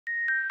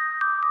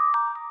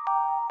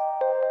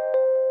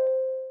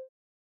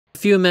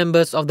few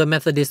members of the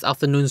Methodist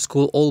Afternoon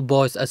School Old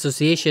Boys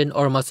Association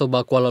or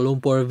Masoba Kuala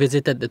Lumpur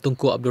visited the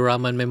Tunku Abdul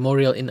Rahman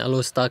Memorial in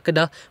Alor Star,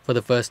 Kedah for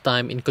the first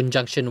time in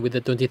conjunction with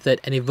the 23rd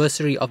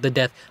anniversary of the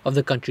death of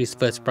the country's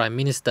first Prime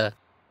Minister.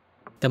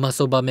 The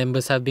Masoba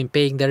members have been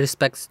paying their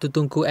respects to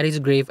Tunku at his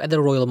grave at the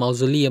Royal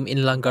Mausoleum in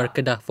Langgar,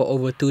 Kedah for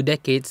over 2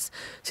 decades,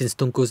 since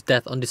Tunku's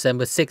death on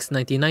December 6,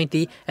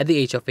 1990 at the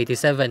age of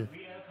 87.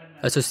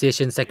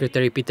 Association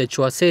Secretary Peter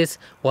Chua says,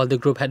 while the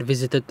group had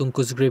visited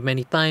Tunku's grave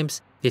many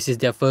times, this is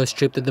their first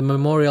trip to the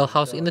memorial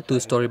house in the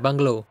 2-story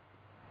bungalow.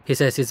 He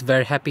says he's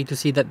very happy to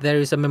see that there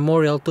is a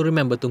memorial to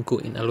remember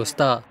Tunku in Alor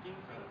Star.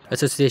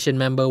 Association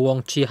member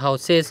Wong Chi Hao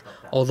says,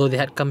 although they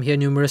had come here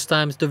numerous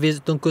times to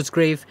visit Tunku's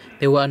grave,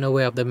 they were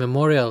unaware of the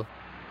memorial.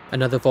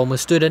 Another former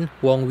student,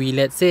 Wong Wee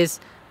Let, says,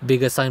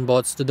 bigger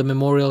signboards to the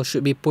memorial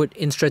should be put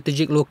in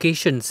strategic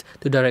locations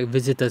to direct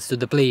visitors to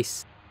the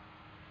place.